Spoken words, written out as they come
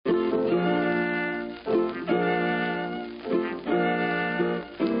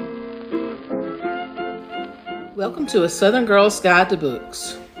Welcome to A Southern Girl's Guide to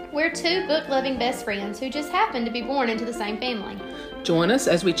Books. We're two book-loving best friends who just happen to be born into the same family. Join us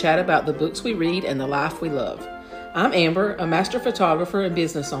as we chat about the books we read and the life we love. I'm Amber, a master photographer and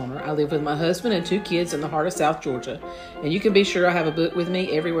business owner. I live with my husband and 2 kids in the heart of South Georgia, and you can be sure I have a book with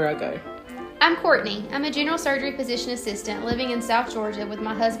me everywhere I go. I'm Courtney. I'm a general surgery physician assistant living in South Georgia with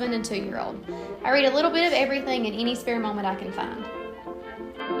my husband and 2-year-old. I read a little bit of everything in any spare moment I can find.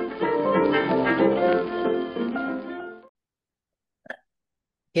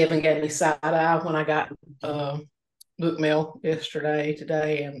 Kevin gave me side-eye when I got book mail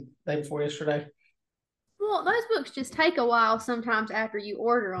today, and the day before yesterday. Well, those books just take a while sometimes after you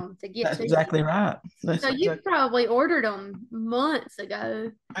order them to get That's to exactly you. right. So you probably ordered them months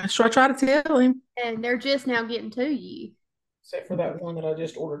ago. That's what I try to tell him. And they're just now getting to you. Except for that one that I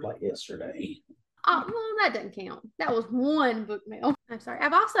just ordered like yesterday. Oh, well, that doesn't count. That was one book mail. I'm sorry.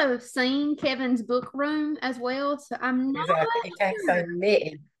 I've also seen Kevin's book room as well, so I'm not Exactly. He can't say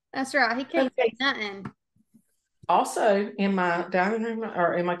nothing. That's right. He can't say nothing. Also, in my dining room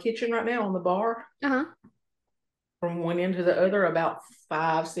or in my kitchen right now on the bar, from one end to the other, about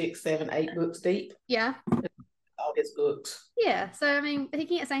 5, 6, 7, 8 books deep. Yeah. All his books. Yeah. So, I mean, he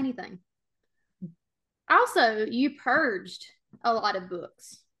can't say anything. Also, you purged a lot of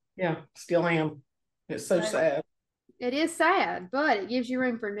books. Yeah, still am. It's so sad. It is sad, but it gives you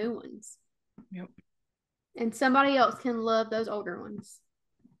room for new ones. Yep. And somebody else can love those older ones.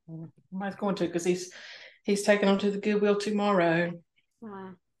 Somebody's going to, because he's taking them to the Goodwill tomorrow.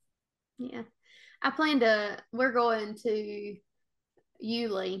 Yeah. We're going to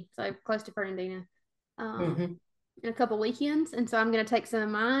Yulee, so close to Fernandina, in a couple weekends. And so I'm going to take some of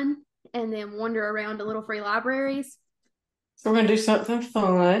mine and then wander around to little free libraries. So we're going to do something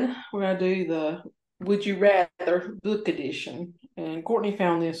fun. We're going to do the Would You Rather book edition. And Courtney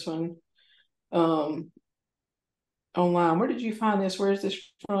found this one online. Where did you find this? Where is this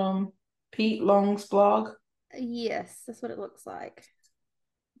from? Pete Long's blog? Yes, that's what it looks like.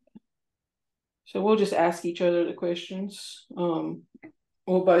 So we'll just ask each other the questions. We'll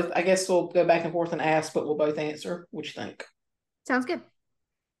both, I guess we'll go back and forth and ask, but we'll both answer. What you think? Sounds good.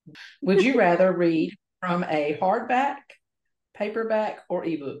 Would you rather read from a hardback, paperback, or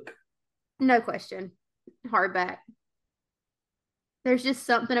ebook? No question. Hardback. There's just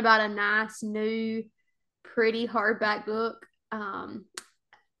something about a nice, new, pretty hardback book.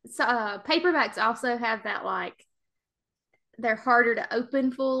 Paperbacks also have that, like, they're harder to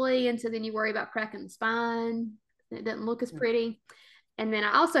open fully, and so then you worry about cracking the spine. It doesn't look as pretty. And then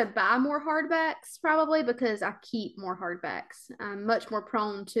I also buy more hardbacks probably because I keep more hardbacks. I'm much more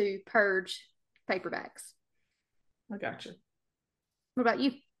prone to purge paperbacks. I got you. What about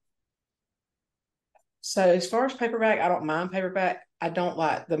you? So as far as paperback, I don't mind paperback. I don't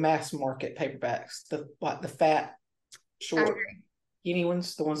like the mass market paperbacks, the fat, short, skinny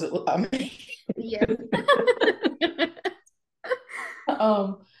ones, the ones that look like me. Yeah.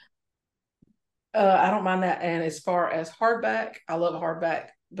 I don't mind that. And as far as hardback, I love a hardback,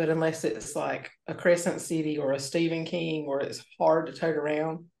 but unless it's like a Crescent City or a Stephen King where it's hard to tote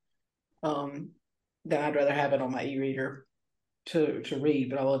around, then I'd rather have it on my e-reader to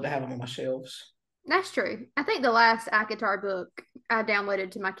read, but I love to have them on my shelves. That's true. I think the last ACOTAR book I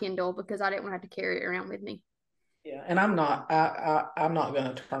downloaded to my Kindle because I didn't want to have to carry it around with me. Yeah, and I'm not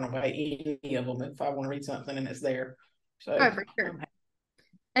going to turn away any of them if I want to read something and it's there. So, for sure.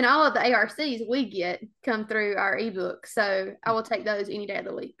 And all of the ARCs we get come through our ebook, so I will take those any day of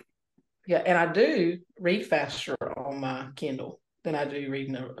the week. Yeah, and I do read faster on my Kindle than I do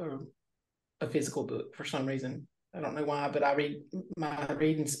reading a physical book for some reason. I don't know why, but my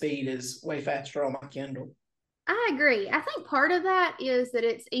reading speed is way faster on my Kindle. I agree. I think part of that is that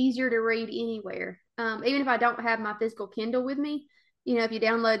it's easier to read anywhere. Even if I don't have my physical Kindle with me, if you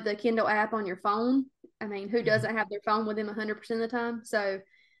download the Kindle app on your phone, I mean, who doesn't have their phone with them 100% of the time? So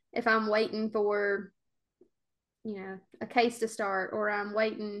if I'm waiting for, a case to start, or I'm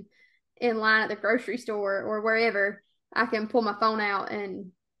waiting in line at the grocery store or wherever, I can pull my phone out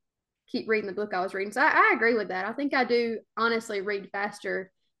and keep reading the book I was reading. So I agree with that. I think I do honestly read faster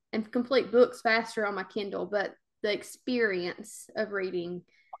and complete books faster on my Kindle, but the experience of reading,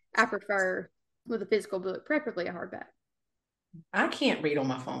 I prefer with a physical book, preferably a hardback. I can't read on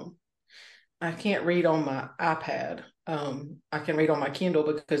my phone. I can't read on my iPad. I can read on my Kindle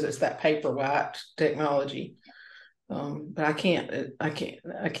because it's that paperwhite technology. But I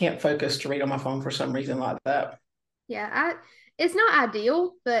can't focus to read on my phone for some reason like that. Yeah, it's not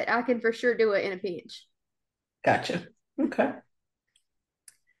ideal, but I can for sure do it in a pinch. Gotcha. Okay.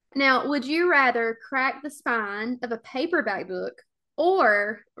 Now, would you rather crack the spine of a paperback book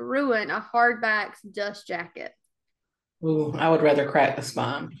or ruin a hardback's dust jacket? Ooh, I would rather crack the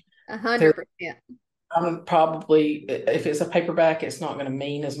spine. There, 100%. I'm probably, if it's a paperback, it's not going to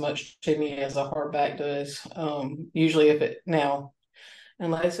mean as much to me as a hardback does. Usually, if it now,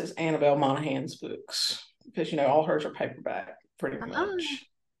 unless it's Annabelle Monahan's books, because all hers are paperback pretty Uh-uh, much.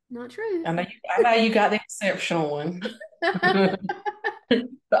 not true. I know you got the exceptional one,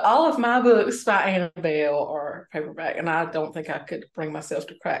 but all of my books by Annabelle are paperback, and I don't think I could bring myself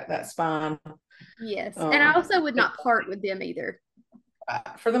to crack that spine. Yes. And I Um, also would not part with them either.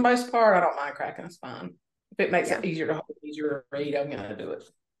 for the most part, I don't mind cracking a spine. If it makes Yeah. it easier to hold, easier to read, I'm gonna do it.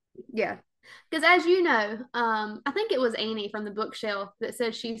 Yeah. Because as you know, I think it was Annie from the bookshelf that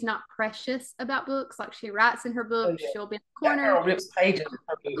says she's not precious about books. Like she writes in her Oh books, yeah, she'll be in the that corner. girl rips pages in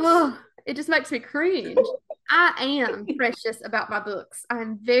her books. Oh, it just makes me cringe. I am precious about my books.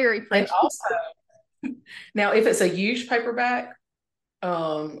 I'm very And precious. also, now if it's a used paperback,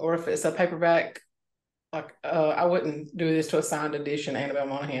 or if it's a paperback, like I wouldn't do this to a signed edition Annabelle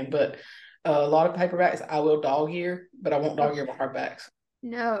Monaghan, but a lot of paperbacks I will dog ear, but I won't Oh, dog ear my hardbacks.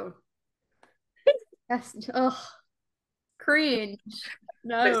 no, that's cringe.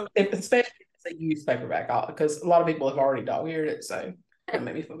 No. Especially if it's a used paperback, because a lot of people have already dog eared it, so that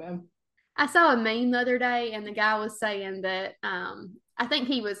made me feel bad. I saw a meme the other day, and the guy was saying that I think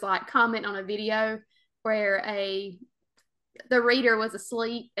he was like commenting on a video where a the reader was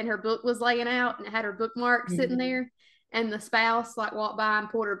asleep and her book was laying out and it had her bookmark sitting Mhm. there, and the spouse like walked by and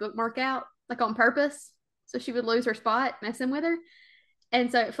pulled her bookmark out like on purpose so she would lose her spot messing with her.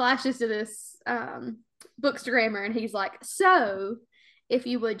 And so it flashes to this bookstagrammer, and he's like, so if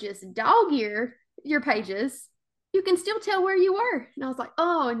you would just dog your pages, you can still tell where you were. And I was like,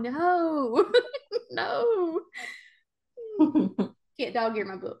 oh no, no, So can't dog ear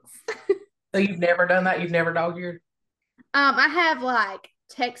my books. you've never done that? You've never dog eared? I have like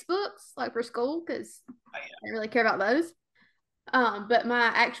textbooks like for school because I don't really care about those. But my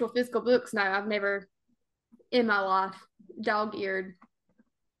actual physical books, no, I've never in my life dog eared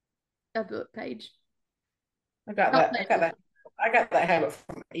a book page. I got Don't that. plan I got on it. that. I got that habit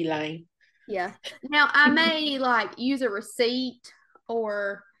from Elaine. Yeah. Now I may like use a receipt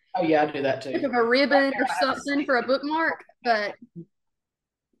or Oh yeah, I do that tip too. of a Right ribbon there, or I have a something for a bookmark, but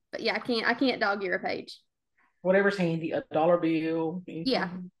yeah, I can't dog ear a page. whatever's handy, a dollar bill, Yeah,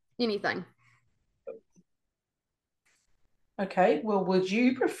 anything. anything. Okay. Well, would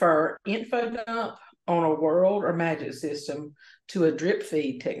you prefer info dump on a world or magic system to a drip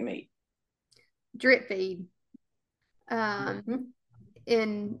feed technique? Drip feed. Um, Mhm.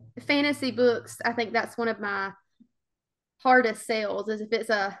 in fantasy books, I think that's one of my hardest sales is if it's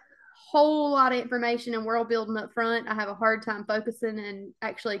a whole lot of information and world building up front, I have a hard time focusing and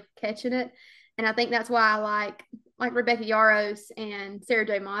actually catching it. And I think that's why I like Rebecca Yarros and Sarah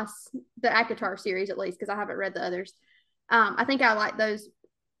J. Moss, the ACOTAR series at least, because I haven't read the others. I think I like those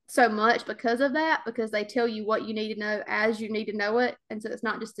so much because of that, because they tell you what you need to know as you need to know it. And so it's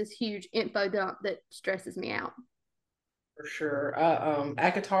not just this huge info dump that stresses me out. For sure.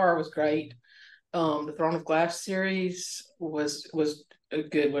 Akatar was great. The Throne of Glass series was a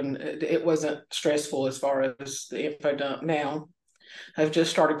good one. It wasn't stressful as far as the info dump. Now I've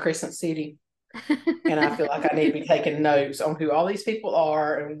just started Crescent City, and I feel like I need to be taking notes on who all these people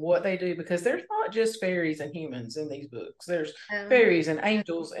are and what they do, because there's not just fairies and humans in these books. There's um, fairies and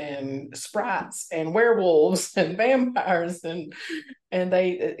angels and sprites and werewolves and vampires, and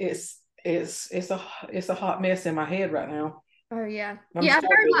it's a hot mess in my head right now. oh yeah. I'm Yeah, I've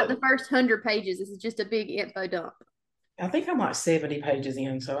heard like the struggling. first 100 pages. This is just a big info dump. I think I'm like 70 pages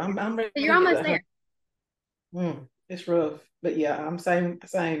in, so I'm ready So you're to get almost that. there. It's rough, but yeah, I'm same.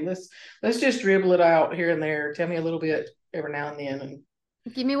 Let's just dribble it out here and there. Tell me a little bit every now and then, and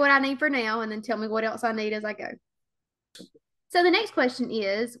Give me what I need for now and then tell me what else I need as I go. So the next question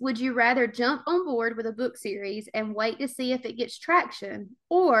is, would you rather jump on board with a book series and wait to see if it gets traction,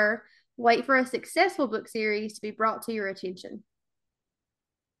 or wait for a successful book series to be brought to your attention?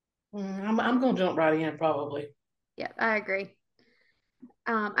 I'm gonna jump right in probably. Yeah, I agree.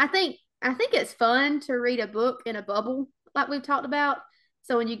 I think it's fun to read a book in a bubble, like we've talked about.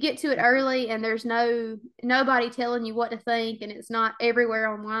 So when you get to it early and there's nobody telling you what to think, and it's not everywhere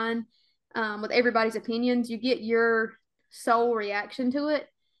online with everybody's opinions, you get your sole reaction to it.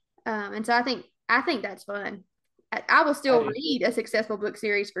 And so I think that's fun. I will I still do. read a successful book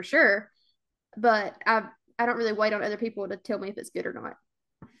series for sure, but I don't really wait on other people to tell me if it's good or not.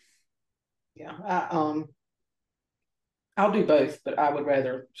 Yeah, I'll do both, but I would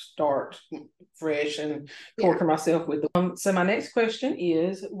rather start fresh and Yeah. torture myself with them. So my next question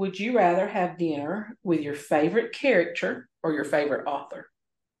is: would you rather have dinner with your favorite character or your favorite author?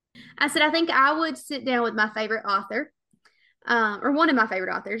 I said I think I would sit down with my favorite author. or one of my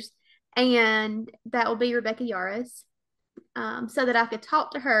favorite authors, and that will be Rebecca Yarros, so that I could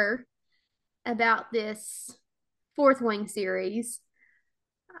talk to her about this Fourth Wing series,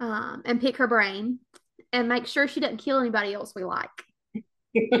 and pick her brain and make sure she doesn't kill anybody else we like.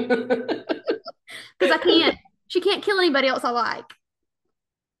 Because I can't, she can't kill anybody else I like.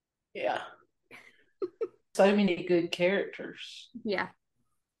 Yeah. So many good characters. Yeah.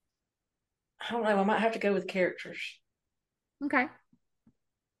 I don't know. I might have to go with characters. Okay.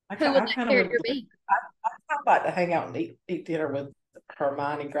 I, Who would I that kind of would. character be? I kind of like to hang out and eat dinner with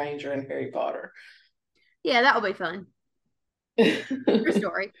Hermione Granger and Harry Potter. Yeah, that will be fun. Your There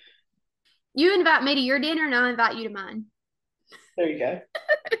story. You invite me to your dinner and I'll invite you to mine. you go.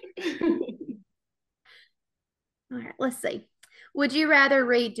 All right, let's see. Would you rather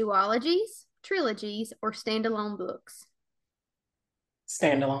read duologies, trilogies, or standalone books?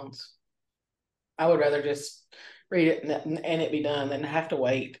 Standalones. I would rather just read it and it be done than have to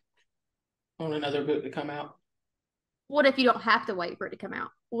wait on another book to come out. What if you don't have to wait for it to come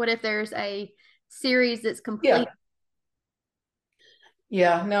out? What if there's a series that's complete? Yeah.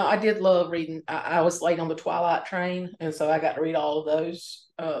 Yeah. No, I did love reading. I was late on the Twilight train, and so I got to read all of those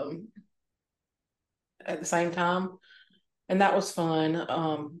at the same time. And that was fun.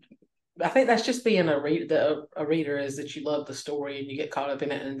 I think that's just being a reader is that you love the story and you get caught up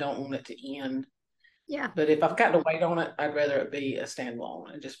in it and don't want it to end. Yeah. But if I've got to wait on it, I'd rather it be a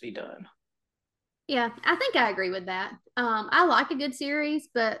standalone and just be done. Yeah, I think I agree with that. I like a good series,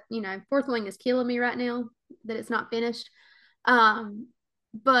 but Fourth Wing is killing me right now that it's not finished. Um,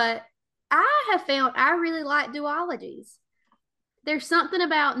 but I have found I really like duologies. There's something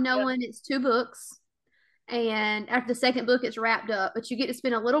about Yeah. knowing it's two books, and after the second book, it's wrapped up, but you get to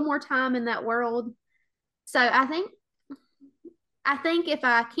spend a little more time in that world. So I think if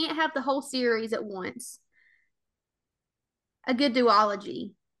I can't have the whole series at once, a good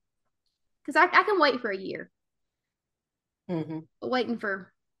duology, because I can wait for a year, Mm-hmm. but waiting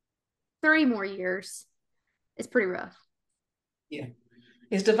for 3 more years is pretty rough. Yeah.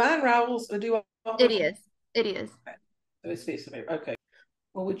 Is Divine Rivals a It duology? is. It is. Okay. So it's fixed to me. Okay.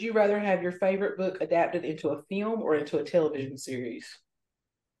 Well, would you rather have your favorite book adapted into a film or into a television series?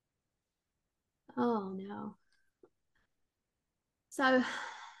 Oh no. So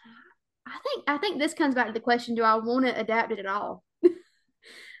I think this comes back to the question, do I want to adapt it at all?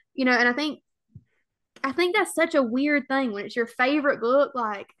 And I think that's such a weird thing when it's your favorite book,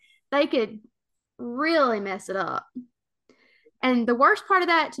 like they could really mess it up. And the worst part of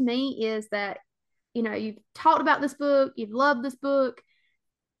that to me is that, you've talked about this book, you've loved this book,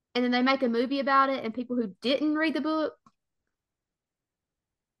 and then they make a movie about it, and people who didn't read the book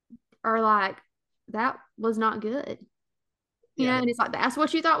are like, that was not good. Yeah. And it's like, that's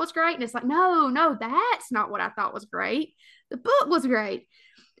what you thought was great. And it's like, no, no, that's not what I thought was great. The book was great.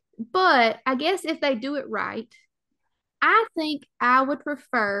 But I guess if they do it right, I think I would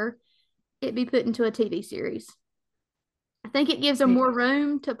prefer it be put into a TV series. I think it gives them Yeah. more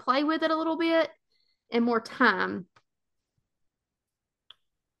room to play with it a little bit and more time.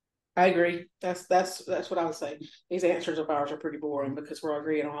 I agree. That's what I would say. These answers of ours are pretty boring because we're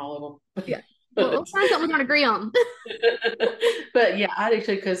agreeing on all of them. Yeah. Well, let's find something we can agree on. But yeah, I do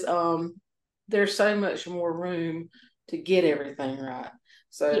too because there's so much more room to get everything right.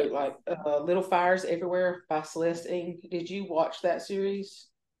 So Yes. like Little Fires Everywhere by Celeste Ng. Did you watch that series?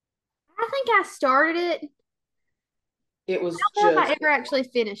 I think I started it. It I was don't know if I just ever actually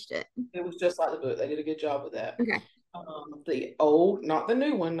finished it. it was just like the book. They did a good job with that. Okay. The old, not the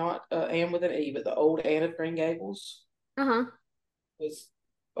new one, not Anne with an E, but the old Anne of Green Gables Uh-huh. was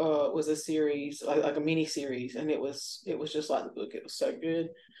was a series like a mini series, and it was just like the book. It was so good.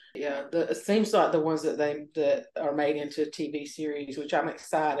 Yeah, it seems like the ones that are made into TV series, which I'm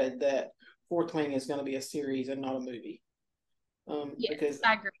excited that Fourth Wing is going to be a series and not a movie, Yes, because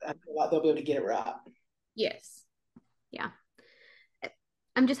I agree. I feel like they'll be able to get it right. Yes. Yeah.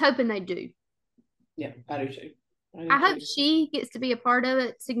 I'm just hoping they do. Yeah, I do too. I do I hope too. she gets to be a part of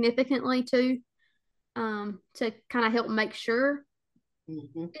it significantly too, to kind of help make sure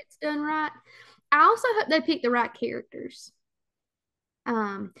Mm-hmm. it's done right. I also hope they pick the right characters.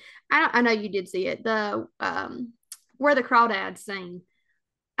 Um, I know you did see it, the Where the Crawdads Sing.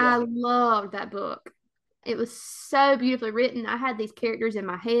 I Yeah. loved that book. It was so beautifully written. I had these characters in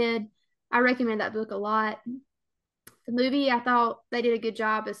my head. I recommend that book a lot. The movie, I thought they did a good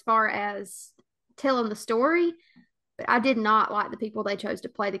job as far as telling the story, but I did not like the people they chose to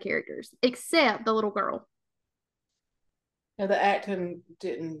play the characters, except the little girl. Yeah, the acting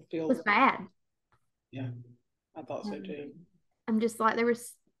didn't It was feel. bad. Yeah, I thought so Um, too. I'm just like, there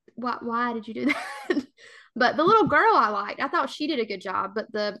was, why did you do that? But the little girl I liked. I thought she did a good job.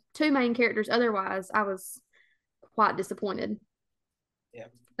 But the two main characters, otherwise, I was quite disappointed. Yeah.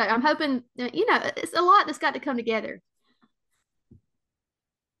 But I'm hoping, it's a lot that's got to come together.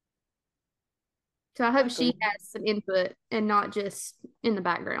 So I I hope she agree. has some input and not just in the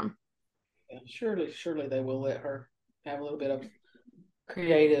background. Yeah, surely they will let her have a little bit of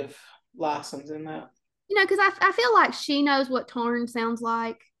creative license in that. Because I feel like she knows what Tarn sounds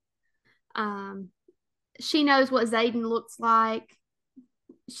like. Um, she knows what Zayden looks like.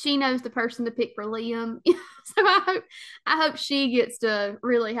 She knows the person to pick for Liam. So I hope she gets to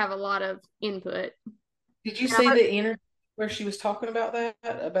really have a lot of input. Did you And I see hope, the interview where she was talking about that,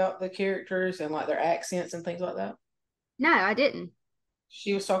 about the characters and like their accents and things like that? no, I didn't.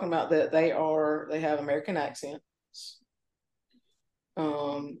 She was talking about that they have American accents.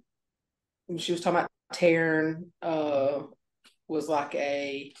 Um, she was talking about Taryn was like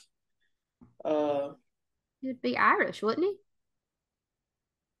a uh He'd be Irish, wouldn't he?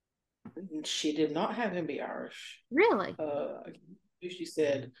 she did not have him be Irish. Really? She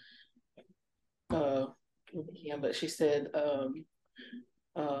said uh yeah, but she said um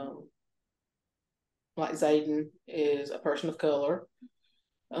like Zayden is a person of color.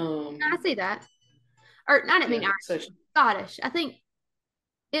 I Um see that. Or I didn't mean yeah, Irish. so she's Scottish. I think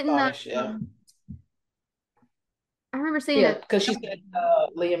in the Scottish, yeah. I remember seeing Yeah, a because she said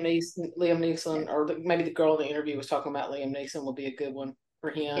Liam Neeson, or maybe the girl in the interview was talking about Liam Neeson will be a good one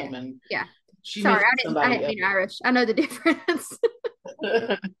for yeah. him, and Yeah. she Sorry, mentioned I somebody didn't else. mean Irish. I know the difference.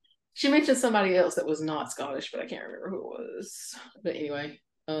 She mentioned somebody else that was not Scottish, but I can't remember who it was. But anyway,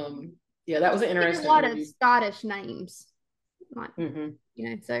 yeah, that was an Getting a interesting lot of interview. Scottish names. Like, Hmm.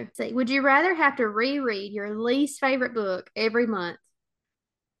 so see, would you rather have to reread your least favorite book every month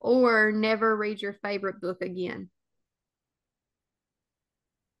or never read your favorite book again?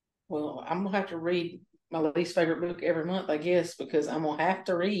 Well, I'm gonna have to read my least favorite book every month, I guess, because I'm gonna have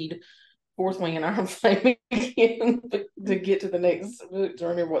to read Fourth Wing and Iron Flame again to get to the next book to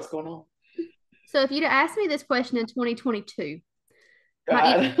remember what's going on. So if you'd asked me this question in 2022, my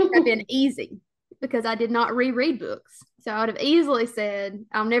answer God. would have been easy because I did not reread books. So I would have easily said,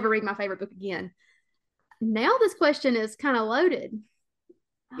 I'll never read my favorite book again. Now this question is kind of loaded.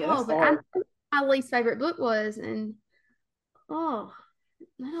 Yeah, Oh, that's but I know hard. what my least favorite book was, and oh,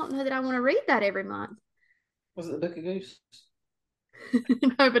 I don't know that I want to read that every month. Was it the Book of Goose?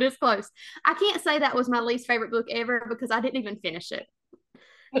 No, but it's close. I can't say that was my least favorite book ever because I didn't even finish it.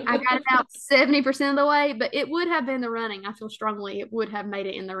 I got about 70% of the way, but it would have been the running. I feel strongly it would have made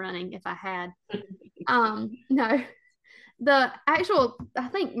it in the running if I had. No, the actual, I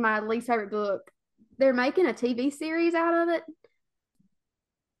think my least favorite book, they're making a TV series out of it.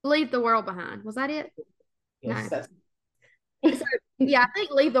 Leave the World Behind. Was that it? Yes, No. that's So, yeah, I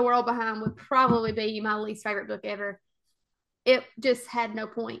think Leave the World Behind would probably be my least favorite book ever. It just had no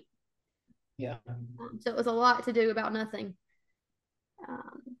point. yeah. So it was a lot to do about nothing.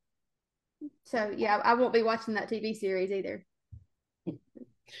 Um, so, yeah, I won't be watching that TV series either.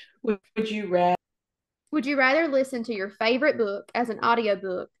 Would you rather? Would you rather listen to your favorite book as an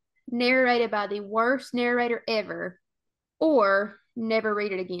audiobook narrated by the worst narrator ever or never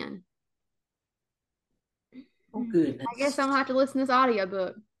read it again? Oh I guess goodness. I'm gonna have to listen to this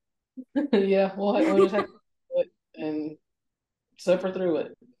audiobook. Yeah, we'll just have to do it and suffer through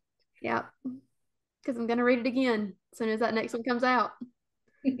it. Yep, because I'm gonna read it again as soon as that next one comes out.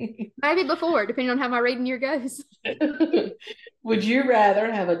 Maybe before, depending on how my reading year goes. Would you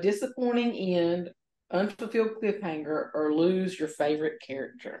rather have a disappointing end, unfulfilled cliffhanger, or lose your favorite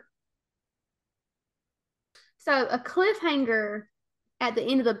character? So a cliffhanger at the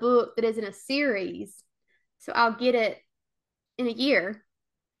end of the book that is in a series, so I'll get it in a year.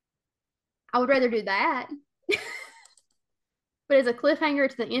 I would rather do that. But as a cliffhanger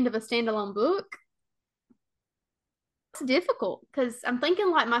to the end of a standalone book, it's difficult because I'm thinking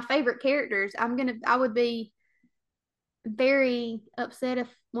like my favorite characters. I would be very upset if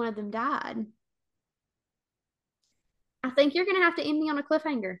one of them died. I think you're gonna have to end me on a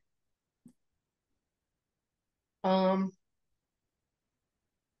cliffhanger. Um,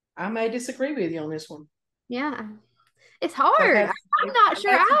 I may disagree with you on this one. Yeah, it's 'Cause hard. I'm not I've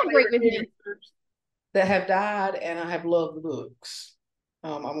sure had some I agree favorite with me. characters that have died, and I have loved the books. I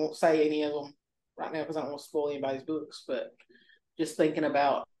won't say any of them right now because I don't want to spoil anybody's books, but just thinking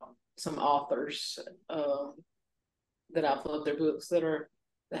about some authors that I've loved their books that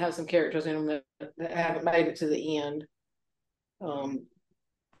have some characters in them that haven't made it to the end. Um,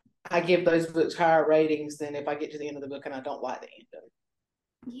 I give those books higher ratings than if I get to the end of the book and I don't like the ending.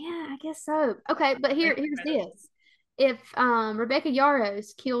 Yeah, I guess so. Okay, but here's this. If Rebecca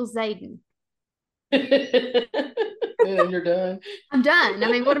Yarros kills Zayden, And you're done. I'm done.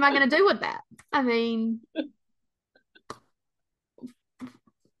 I mean, what am I going to do with that? I mean,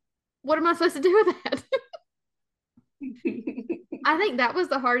 what am I supposed to do with that? I think that was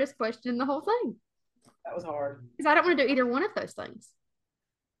the hardest question in the whole thing That was hard. because I don't want to do either one of those things.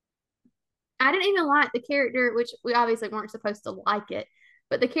 I didn't even like the character, which we obviously weren't supposed to like it,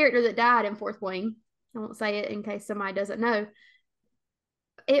 but the character that died in Fourth Wing, I won't say it in case somebody doesn't know,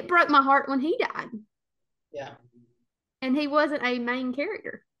 it broke my heart when he died. Yeah. And he wasn't a main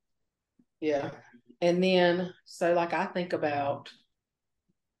character. Yeah. And then, so like I think about,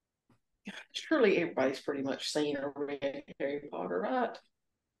 surely everybody's pretty much seen or read Harry Potter, right?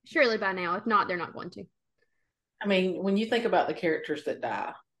 Surely by now. If not, they're not going to. I mean, when you think about the characters that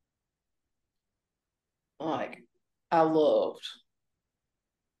die, like I loved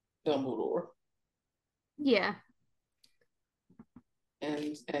Dumbledore, Yeah.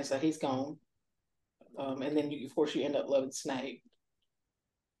 and so he's gone. And then you, of course, you end up loving Snape,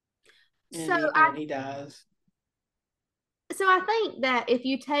 So and he dies. I think that if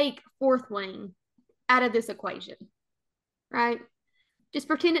you take Fourth Wing out of this equation, right? Just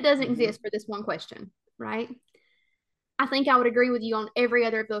pretend it doesn't Mm-hmm. exist for this one question, right? I think I would agree with you on every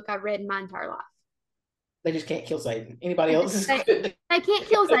other book I've read in my entire life. They just can't kill Satan. Anybody else is They, good. they can't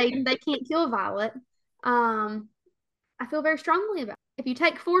kill Zayden. They can't kill Violet. Um, I feel very strongly about it. If you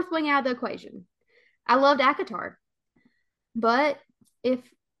take Fourth Wing out of the equation, I loved Akatar. But if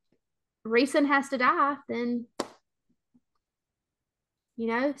Reeson has to die, then,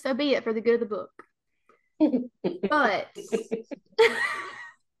 so be it for the good of the book. But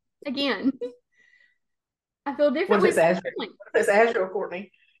again, I feel What differently. is this, Azrael? What is this, Azrael,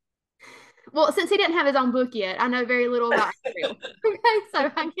 Courtney? Well, since he didn't have his own book yet, I know very little about Israel. Okay,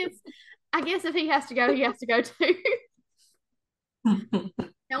 so I guess if he has to go, he has to go too.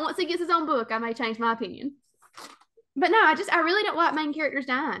 Now, once he gets his own book, I may change my opinion. But no, I really don't like main characters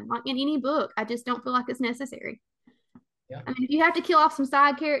dying. Like in any book, I just don't feel like it's necessary. Yeah. I mean, if you have to kill off some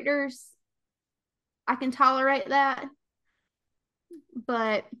side characters, I can tolerate that.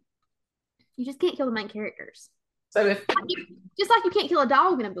 But you just can't kill the main characters. So if Just like you can't kill a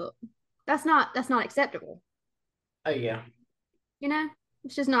dog in a book. That's not acceptable. oh yeah.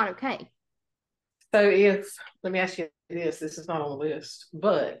 It's just not okay. So if let me ask you this, this is not on the list,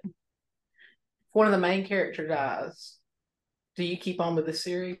 but if one of the main character dies, do you keep on with the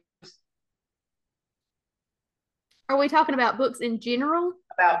series? Are we talking about books in general?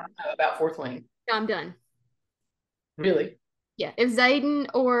 About Fourth Wing? No, I'm done. Really? Yeah, if Zayden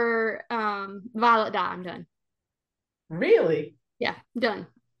or Violet die, I'm done. Really? Yeah, done.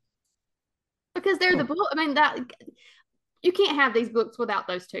 Because they're the Hmm. book. I mean, that you can't have these books without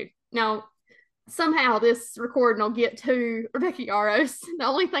those two. Now, somehow this recording will get to Rebecca Yaros. The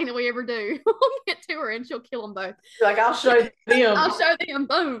only thing that we ever do, we'll get to her and she'll kill them both. Like I'll show them. I'll show them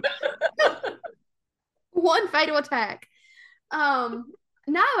boom. One fatal attack.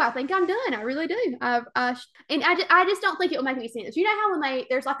 No, I think I'm done. I really do. I just don't think it will make any sense. You know how when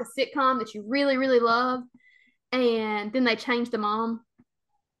there's like a sitcom that you really really love, and then they change the mom,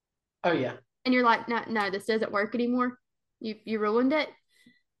 Oh yeah. and you're like, no, no, this doesn't work anymore. You ruined it.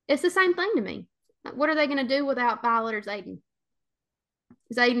 It's the same thing to me. What are they going to do without Violet or Zayden?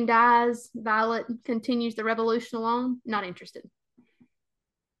 Zayden dies, Violet continues the revolution alone. Not interested.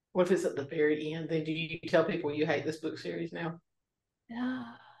 What if it's at the very end? Then do you tell people you hate this book series now?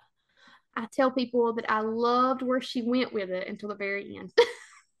 I tell people that I loved where she went with it until the very end.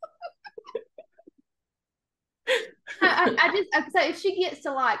 I just so if she gets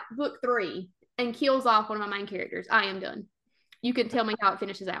to like book 3 and kills off one of my main characters, I am done. You can tell me how it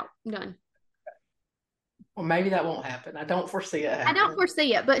finishes out. I'm done. Well, maybe that won't happen. I don't foresee it I don't happening.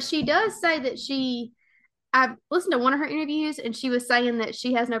 foresee it, but she does say that I've listened to one of her interviews, and she was saying that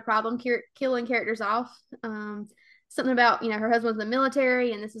she has no problem killing characters off. Something about her husband's in the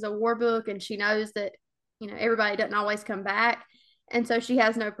military, and this is a war book, and she knows that everybody doesn't always come back, and so she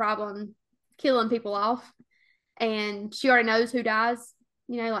has no problem killing people off, and she already knows who dies.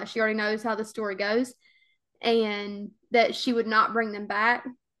 Like she already knows how the story goes, and that she would not bring them back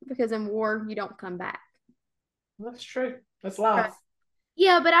because in war you don't come back. That's true. That's life.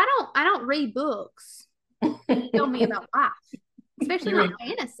 Yeah, but I don't read books tell me about life, especially You not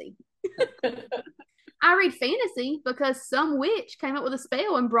read. fantasy. I read fantasy because some witch came up with a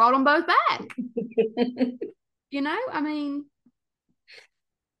spell and brought them both back. I mean,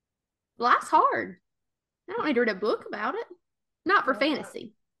 life's hard. I don't need to read a book about it. Not for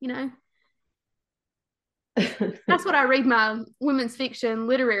fantasy. That's what I read my women's fiction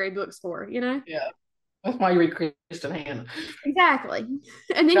literary books for. Yeah. That's why you read Kristen Hannah. Exactly.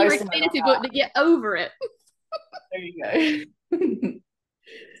 And then you read Ghost in a My fantasy book to get over it. There you go.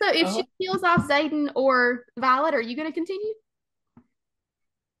 So if she uh, kills off Zayden or Violet, are you going to continue?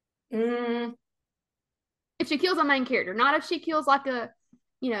 mm, If she kills a main character, not if she kills like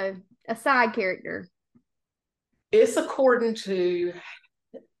you know, a side character. it's according to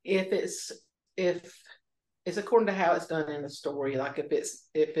if it's according to how it's done in the story. Like if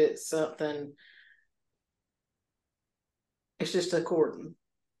it's something, it's just according.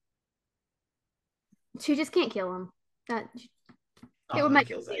 She just can't kill him. That it I'm would gonna make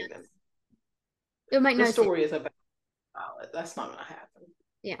kill no sense. Zayden. It would make The no sense. story is about Violet. That's not gonna happen.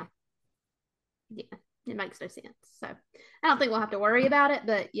 Yeah. Yeah. It makes no sense. So I don't think we'll have to worry about it.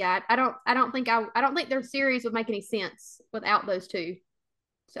 But yeah, I don't think their series would make any sense without those two.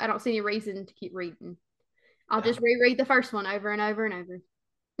 So I don't see any reason to keep reading. I'll Yeah. just reread the first one over and over and over.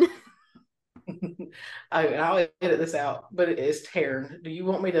 I'll edit this out, but it is Taryn. Do you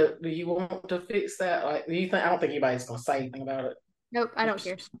want to fix that? Like, do you think? I don't think anybody's gonna say anything about it. Nope, I don't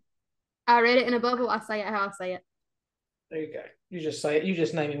care. I read it in a bubble. I say it how I say it. There you go. You just say it. You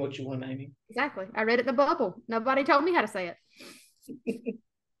just name him what you want to name him. Exactly. I read it in a bubble. Nobody told me how to say it.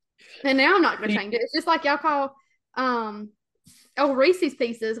 And now I'm not going to change it. It's just like y'all call Reese's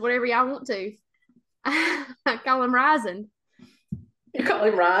Pieces, whatever y'all want to. I call them Rising. You call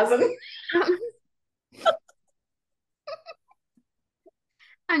him Rising.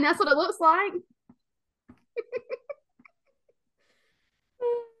 And that's what it looks like.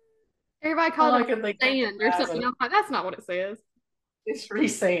 Everybody All calls I them can think of is sand or something. Rising. I'm like, that's not what it says. It's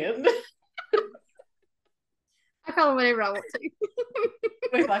resand. I call them whatever I want to.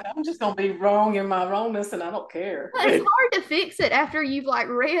 He's like, I'm just gonna be wrong in my wrongness, and I don't care. Well, it's hard to fix it after you've like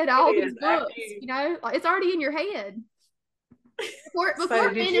read It all is these after books, you like it's already in your head. Before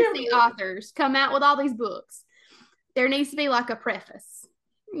say, "Did you fantasy ever?" authors come out with all these books, there needs to be like a preface.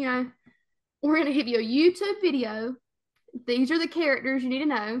 You know, we're going to give you a YouTube video. These are the characters you need to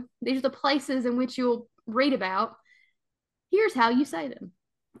know. These are the places in which you'll read about. Here's how you say them.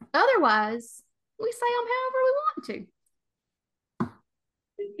 Otherwise, we say them however we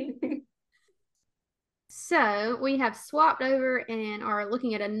want to. So we have swapped over and are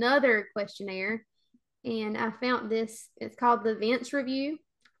looking at another questionnaire. And I found this, it's called the Vince Review.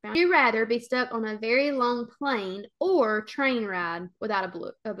 Would you rather be stuck on a very long plane or train ride without a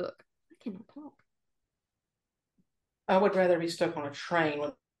book? I cannot talk. I would rather be stuck on a train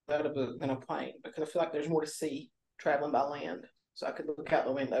without a book than a plane because I feel like there's more to see traveling by land. So I could look out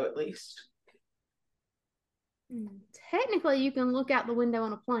the window at least. Technically, you can look out the window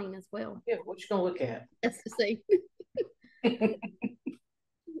on a plane as well. Yeah, what you gonna look at? That's to see.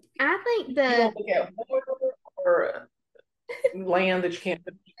 I think You the gonna look at water or land that you can't.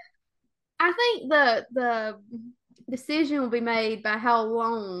 I think the decision will be made by how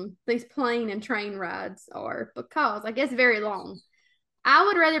long these plane and train rides are because I guess very long. I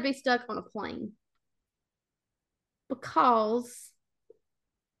would rather be stuck on a plane because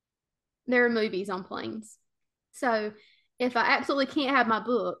there are movies on planes. So if I absolutely can't have my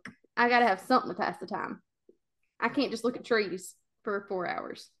book, I got to have something to pass the time. I can't just look at trees for 4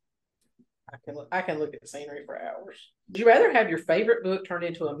 hours. I can look at scenery for hours. Would you rather have your favorite book turned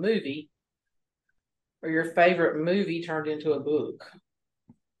into a movie or your favorite movie turned into a book?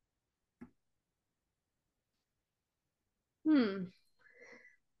 Hmm.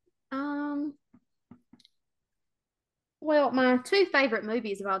 Um. Well, my two favorite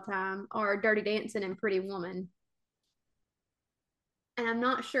movies of all time are Dirty Dancing and Pretty Woman, and I'm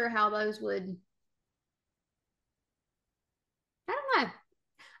not sure how those would. I don't know.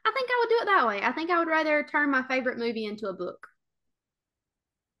 I think I would do it that way. I think I would rather turn my favorite movie into a book.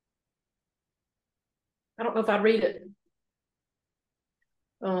 I don't know if I'd read it.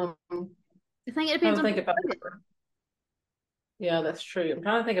 I think it Trying depends to on think who if I've wrote it. ever. Yeah, that's true. I'm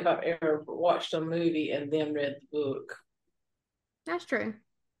trying to think if I've ever watched a movie and then read the book. That's true.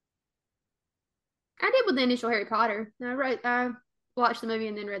 I did with the initial Harry Potter. I watched the movie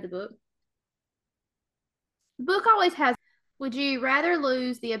and then read the book. The book always has. Would you rather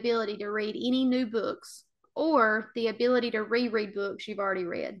lose the ability to read any new books or the ability to reread books you've already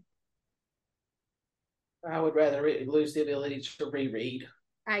read? I would rather lose the ability to reread.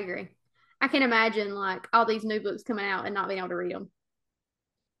 I agree. I can imagine like all these new books coming out and not being able to read them.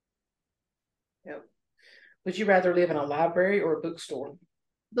 Yep. Would you rather live in a library or a bookstore?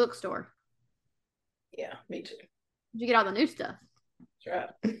 Bookstore. Yeah, me too. Did you get all the new stuff?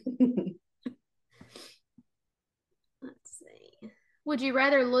 That's right. Let's see. Would you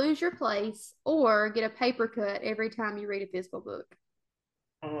rather lose your place or get a paper cut every time you read a physical book?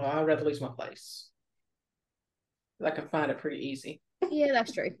 I'd rather lose my place. I can find it pretty easy. Yeah,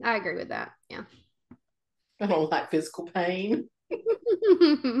 that's true. I agree with that. Yeah. I don't like physical pain.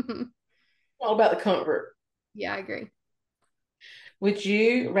 All about the comfort. Yeah, I agree. Would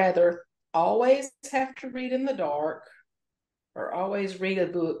you rather always have to read in the dark or always read a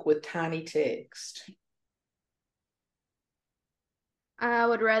book with tiny text? I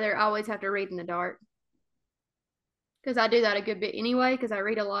would rather always have to read in the dark because I do that a good bit anyway because I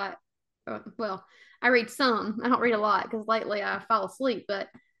read a lot. Well, I read some. I don't read a lot because lately I fall asleep, but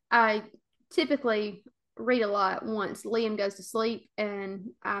I typically read a lot once Liam goes to sleep, and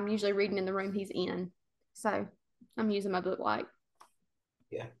I'm usually reading in the room he's in. So I'm using my book light.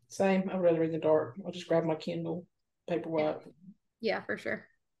 Yeah, same. I'd rather read in the dark. I'll just grab my Kindle, Yeah, paperwhite, yeah, for sure.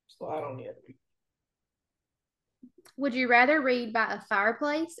 slide on it. Would you rather read by a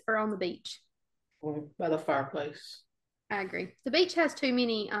fireplace or on the beach? By the fireplace. I agree. The beach has too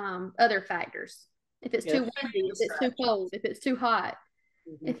many other factors. If it's Yeah, too windy, if it's too cold, if it's too hot,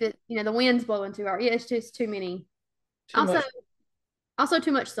 mm-hmm. if it the wind's blowing too hard. Yeah, it's just too many. Too Also, much. also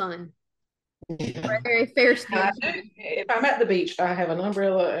too much sun. Yeah. We're a very fair I skinned do. people. If I'm at the beach, I have an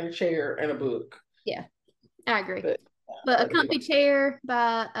umbrella and a chair and a book. Yeah, I agree. But I But a like to be by. comfy chair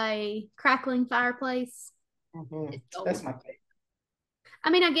by a crackling fireplace Mm-hmm. is gold. That's my favorite. I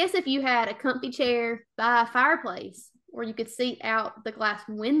mean, I guess if you had a comfy chair by a fireplace or you could seat out the glass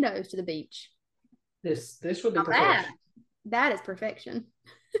windows to the beach, This would be now that perfection. that is perfection.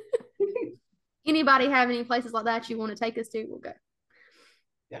 Anybody have any places like that you want to take us to? We'll go.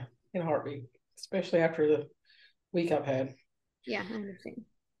 Yeah, in a heartbeat, especially after the week I've had. Yeah, I understand.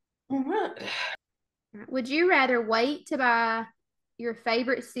 All right. Would you rather wait to buy your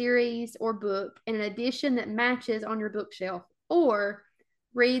favorite series or book in an edition that matches on your bookshelf, or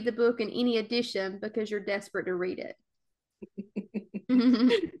read the book in any edition because you're desperate to read it?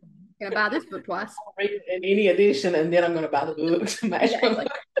 Gonna buy this book twice. I'll read it in any edition, and then I'm going to buy the book to match my Exactly.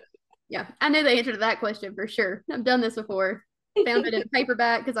 book. Yeah, I knew the answer to that question for sure. I've done this before. Found it in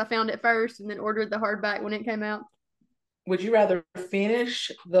paperback because I found it first, and then ordered the hardback when it came out. Would you rather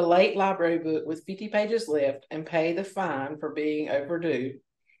finish the late library book with 50 pages left and pay the fine for being overdue,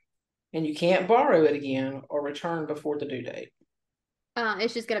 and you can't borrow it again or return before the due date?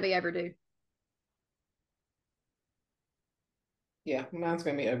 It's just gonna be overdue. Yeah, mine's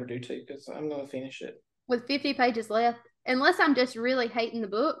going to be overdue too because I'm going to finish it. With 50 pages left, unless I'm just really hating the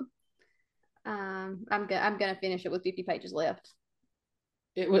book, I'm gonna finish it with 50 pages left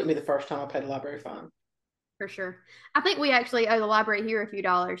It wouldn't be the first time I paid a library fine. for sure. I think we actually owe the library here a few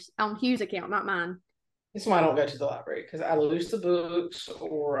dollars on Hugh's account, not mine. This is why I don't go to the library because I lose the books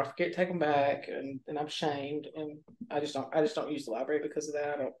or I forget to take them back, and I'm shamed, and I just don't use the library because of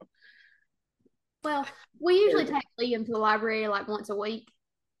that. I don't. Well, we usually take Liam to the library like once a week.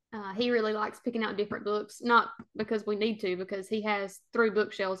 He really likes picking out different books, not because we need to, because he has 3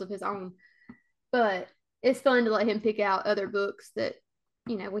 bookshelves of his own. But it's fun to let him pick out other books that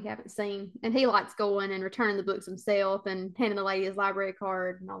we haven't seen, and he likes going and returning the books himself and handing the lady his library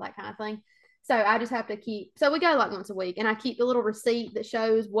card and all that kind of thing. So I just have to keep. So we go like once a week, and I keep the little receipt that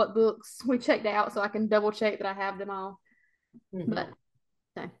shows what books we checked out, so I can double check that I have them all. Mm-hmm. But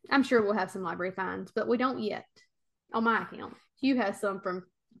so I'm sure we'll have some library finds, but we don't yet on my account. Hugh has some from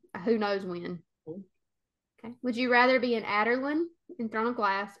who knows when. Okay. Would you rather be an Adderlin in Throne of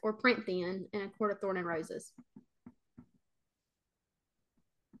Glass or Print Thin in A Court of Thorn and Roses?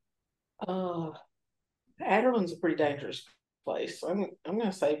 Uh, Adderley's a pretty dangerous place. So I'm going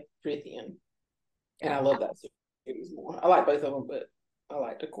to say Prithian. And Yeah. I love that series more. I like both of them, but I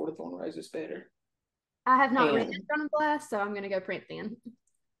like the Court of Thorn Roses better. I have not read And Throne of Glass, so I'm going to go Print Thin.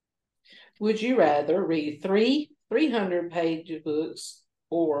 would you rather read three 300-page books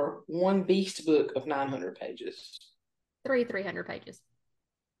or one beast book of 900 pages? 300 pages.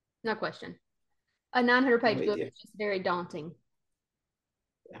 No question. A 900-page book You. is just very daunting.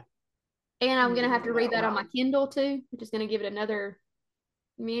 Yeah. And I'm going to have to read that on Wow. my Kindle too, which is going to give it another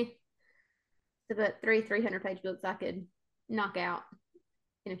meh. So that 300-page books I could knock out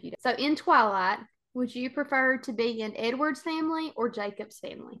in a few days. So in Twilight, would you prefer to be in Edward's family or Jacob's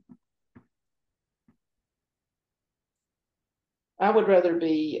family? I would rather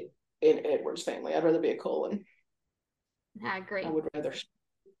be in Edward's family. I'd rather be a Cullen. I agree. I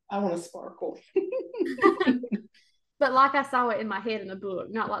want to sparkle. But like I saw it in my head in the book,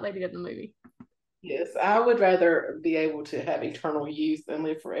 not like they did in the movie. Yes, I would rather be able to have eternal youth and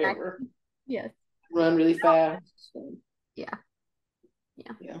live forever. Yes. Run really fast. Yeah.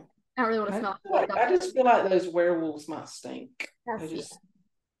 Yeah. Yeah. I don't really want to smell I just feel like those werewolves might stink.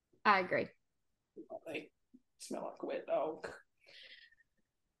 I agree. They smell like a wet dog.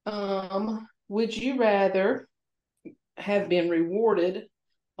 Would you rather have been rewarded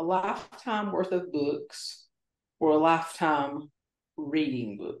a lifetime worth of books or a lifetime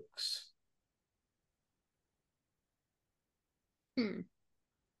reading books? Hmm.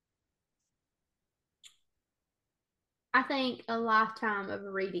 I think a lifetime of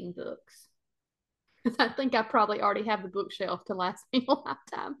reading books. I think I probably already have the bookshelf to last me a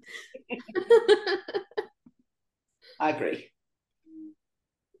lifetime. I agree.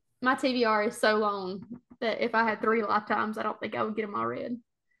 My TBR is so long that if I had 3 lifetimes, I don't think I would get them all read.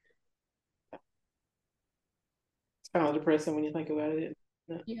 It's kind of depressing when you think about it.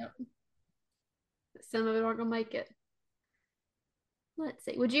 Yep. Some of it aren't gonna make it. Let's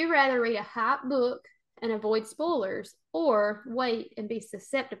see. Would you rather read a hype book and avoid spoilers, or wait and be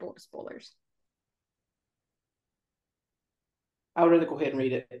susceptible to spoilers? I would rather go ahead and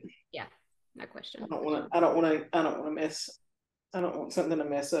read it. Yeah, no I question. don't want to. I don't want to. I don't want to mess. I don't want something to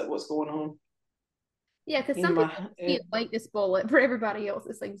mess up what's going on Yeah, because in some my. people can't wait to spoil it for everybody else.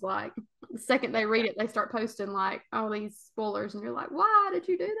 It seems like the second they read it, they start posting like all these spoilers, and you're like, "Why did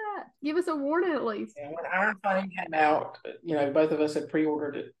you do that? Give us a warning at least." Yeah, when Iron Flame came out, both of us had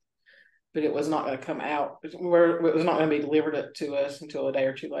pre-ordered it, but it was not going to come out. It was not going to be delivered to us until a day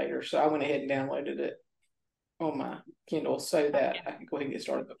or two later. So I went ahead and downloaded it on my Kindle so that I could go ahead and get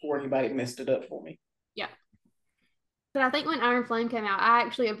started before anybody messed it up for me. Yeah, but I think when Iron Flame came out, I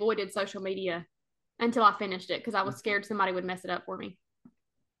actually avoided social media until I finished it because I was scared somebody would mess it up for me.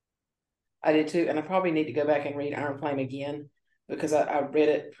 I did too, and I probably need to go back and read Iron Flame again because I read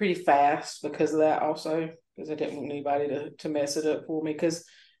it pretty fast because of that also, because I didn't want anybody to mess it up for me. Because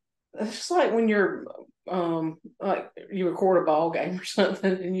it's just like when you're like you record a ball game or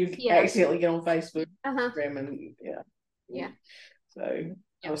something and you Yeah. accidentally get on Facebook Uh-huh. and Yeah. so I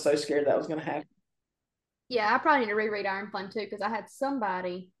Yeah. was so scared that was going to happen. Yeah, I probably need to reread Iron Flame too because I had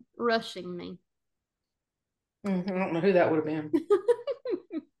somebody rushing me. I don't know who that would have been.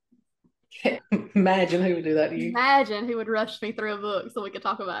 Can't imagine who would do that to you. Imagine who would rush me through a book so we could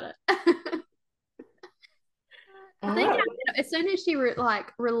talk about it. I All think right. as soon as she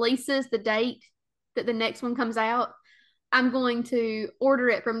releases the date that the next one comes out, I'm going to order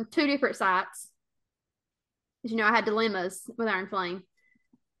it from 2 different sites. Because I had dilemmas with Iron Flame.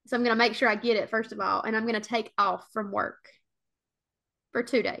 So I'm going to make sure I get it first of all, and I'm going to take off from work for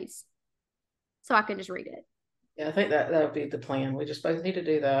 2 days so I can just read it. Yeah, I think that would be the plan. We just both need to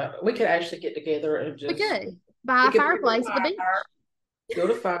do that. We could actually get together and We just could buy we a could fireplace at the beach. go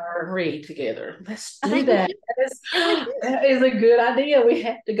to fire and read together. Let's I do think we that. should. And we That is a good idea. We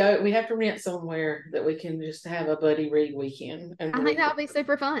have to go. We have to rent somewhere that we can just have a buddy read weekend and I think read. that would be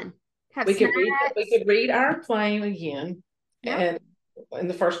super fun. Have We could read. We snacks. could read Iron Flame again, Yeah. and in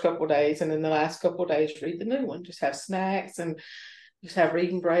the first couple of days, and then the last couple of days, read the new one. Just have snacks and just have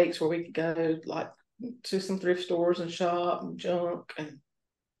reading breaks where we could go like to some thrift stores and shop and junk and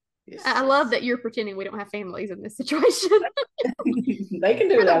I yes, love that you're pretending we don't have families in this situation. they can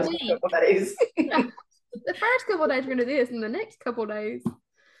do For it the out of a week. couple of days. The first couple of days we're gonna do this, and the next couple of days.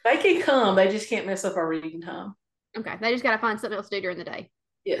 They can come. They just can't mess up our reading time. Okay, they just gotta find something else to do during the day.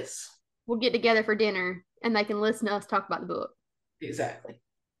 Yes, We'll get together for dinner, and they can listen to us talk about the book. exactly.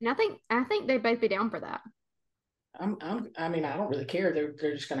 And I think they'd both be down for that. I mean, I don't really care.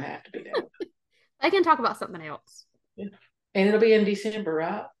 They're just going to have to be there. They can talk about something else. Yeah. And it'll be in December,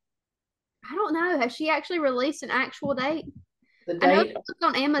 right? I don't know. Has she actually released an actual date? The I know date, it's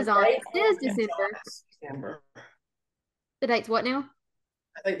on the Amazon. date It on says Amazon December. is December. The date's what now?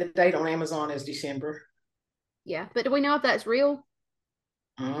 I think the date on Amazon is December. Yeah, but do we know if that's real?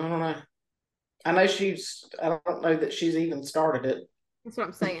 I don't know. I know she's. I don't know that she's even started it. That's what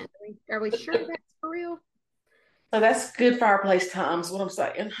I'm saying. Are we sure that's for real? So that's good fireplace times. What I'm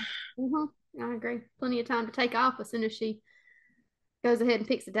saying. I agree. Plenty of time to take off as soon as she goes ahead and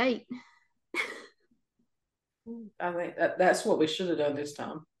picks a date. I think that's what we should have done this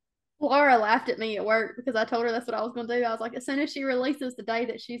time. Laura laughed at me at work because I told her that's what I was going to do. I was like, as soon as she releases the day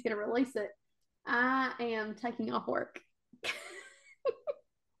that she's going to release it, I am taking off work.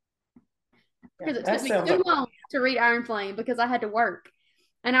 Because it took me too long to read Iron Flame because I had to work.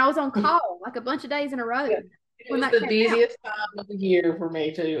 And I was on call like a bunch of days in a row. Yeah. It was the busiest time of the year for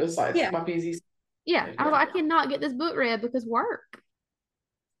me too. It was like my busiest. Yeah. I was like, I cannot get this book read because work.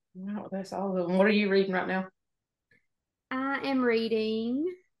 No, that's all of them. What are you reading right now? I am reading.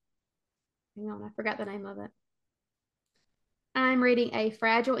 Hang on, I forgot the name of it. I'm reading A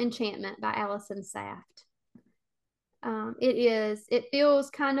Fragile Enchantment by Allison Saft. It feels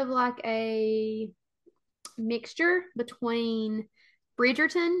kind of like a mixture between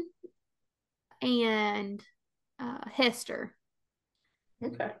Bridgerton and Hester.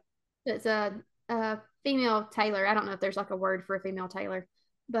 Okay. It's a female tailor. I don't know if there's like a word for a female tailor,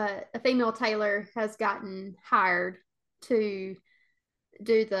 but a female tailor has gotten hired to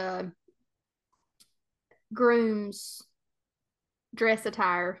do the groom's dress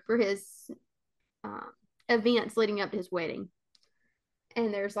attire for his uh, events leading up to his wedding.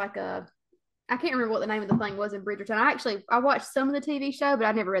 And there's like I can't remember what the name of the thing was in Bridgerton. I watched some of the TV show, but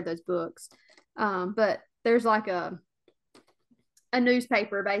I never read those books. But there's like a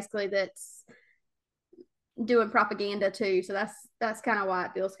newspaper basically that's doing propaganda too. So that's kind of why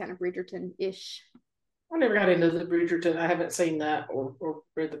it feels kind of Bridgerton-ish. I never got into the Bridgerton. I haven't seen that or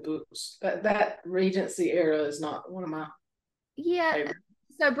read the books. That Regency era is not one of my Yeah. favorites.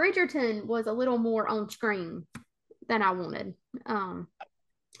 So Bridgerton was a little more on screen than I wanted.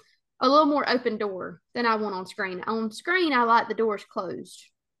 A little more open door than I want on screen. On screen, I like the doors closed.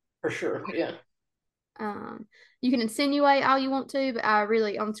 For sure. Yeah. You can insinuate all you want to, but I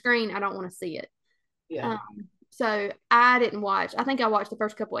really on screen I don't want to see it. Yeah. So I didn't watch. I think I watched the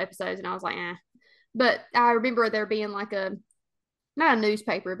first couple episodes and I was like, eh. But I remember there being like not a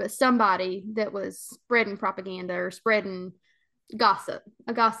newspaper, but somebody that was spreading propaganda or spreading gossip,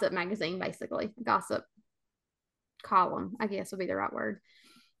 a gossip magazine, basically, a gossip column, I guess would be the right word.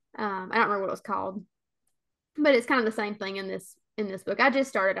 I don't remember what it was called, but it's kind of the same thing in this book. I just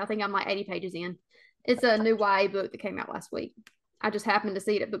started. I think I'm like 80 pages in. It's a new YA book that came out last week. I just happened to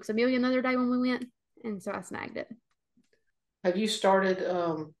see it at Books A Million the other day when we went, and so I snagged it. Have you started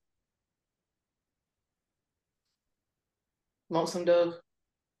Lonesome Dove?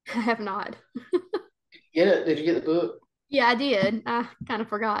 I have not. Get it? Did you get the book? Yeah, I did. I kind of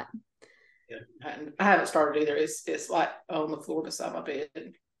forgot. Yeah, I haven't started either. It's like on the floor beside my bed.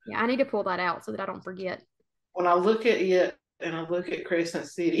 Yeah, I need to pull that out so that I don't forget. When I look at it and I look at Crescent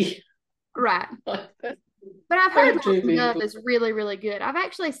City, Right. like But I've heard Lonesome Dove big. is really, really good. I've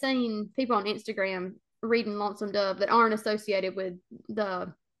actually seen people on Instagram reading Lonesome Dove that aren't associated with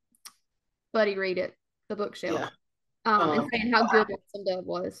the Buddy Read It, the bookshelf, Yeah. and saying how good Lonesome Dove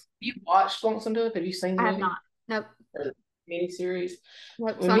was. You watched Lonesome Dove? Have you seen the I have movie not. Nope. or the miniseries?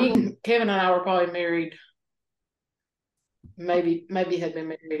 Nope. When Kevin and I were probably married, maybe had been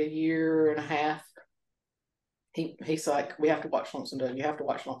married a year and a half. He's like, we have to watch Lonesome Dove. You have to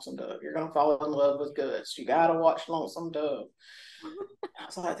watch Lonesome Dove. You're gonna fall in love with Gus. You gotta watch Lonesome Dove. I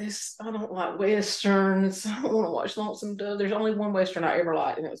was like, I don't like westerns. I don't want to watch Lonesome Dove. There's only one western I ever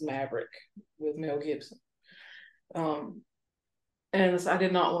liked, and it was Maverick with Mel Gibson. And I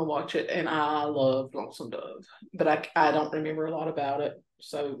did not want to watch it, and I love Lonesome Dove, but I don't remember a lot about it.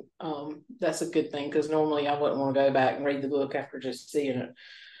 So that's a good thing because normally I wouldn't want to go back and read the book after just seeing it.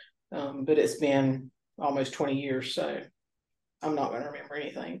 But it's been almost 20 years, so I'm not going to remember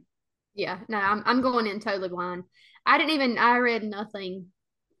anything. Yeah, no, I'm going in totally blind. I read nothing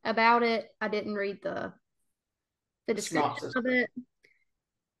about it. I didn't read the description Synopsis. of it.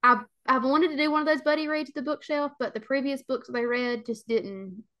 I've wanted to do one of those buddy reads at the bookshelf, but the previous books they read just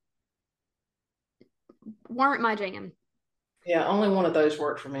weren't my jam. Yeah, only one of those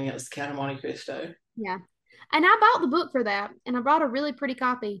worked for me. It was the Count of Monte Cristo. Yeah. And I bought the book for that, and I bought a really pretty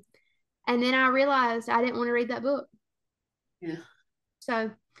copy. And then I realized I didn't want to read that book. Yeah.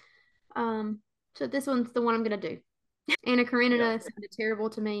 So, so this one's the one I'm gonna do. Anna Karenina sounded terrible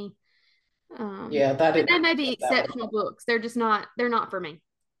to me. Yeah, that did. They may be exceptional books. They're not for me.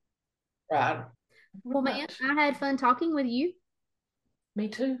 Right. Well, man, I had fun talking with you. Me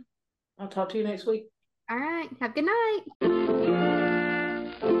too. I'll talk to you next week. All right. Have a good night.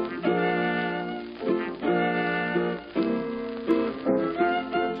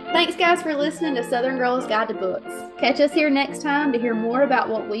 Thanks, guys, for listening to Southern Girls Guide to Books. Catch us here next time to hear more about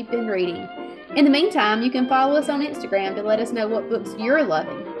what we've been reading. In the meantime, you can follow us on Instagram to let us know what books you're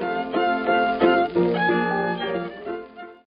loving.